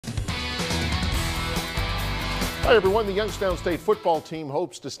Hi everyone, the Youngstown State football team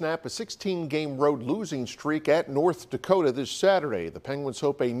hopes to snap a 16-game road losing streak at North Dakota this Saturday. The Penguins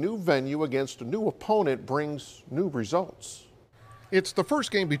hope a new venue against a new opponent brings new results. It's the first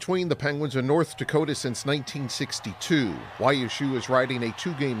game between the Penguins and North Dakota since 1962. YSU is riding a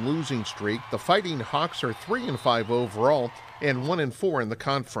 2-game losing streak. The Fighting Hawks are 3-5 overall and 1-4 in the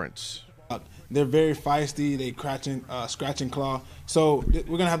conference. They're very feisty. They scratch and claw. So we're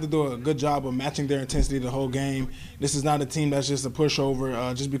going to have to do a good job of matching their intensity the whole game. This is not a team that's just a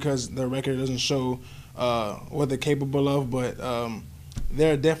pushover just because their record doesn't show what they're capable of. But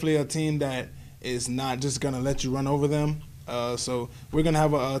they're definitely a team that is not just going to let you run over them. So we're going to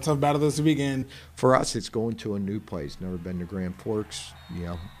have a tough battle this weekend. For us, it's going to a new place. Never been to Grand Forks. You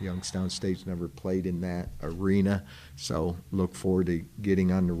know, Youngstown State's never played in that arena. So look forward to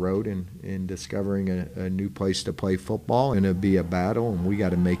getting on the road and discovering a new place to play football. And it'll be a battle, and we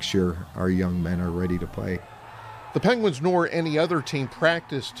got to make sure our young men are ready to play. The Penguins nor any other team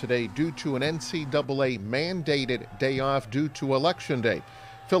practiced today due to an NCAA mandated day off due to Election Day.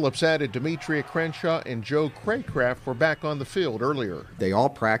 Phillips added Demetria Crenshaw and Joe Craycraft were back on the field earlier. They all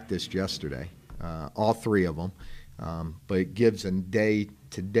practiced yesterday, all three of them, but it gives a day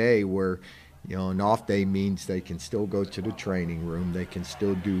today where, you know, an off day means they can still go to the training room, they can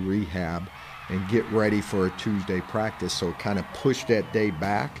still do rehab and get ready for a Tuesday practice. So it kind of pushed that day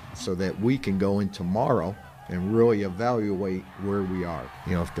back so that we can go in tomorrow and really evaluate where we are.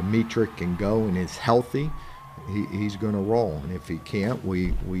 You know, if Demetria can go and is healthy, he's going to roll, and if he can't,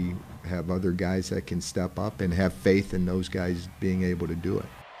 we have other guys that can step up and have faith in those guys being able to do it.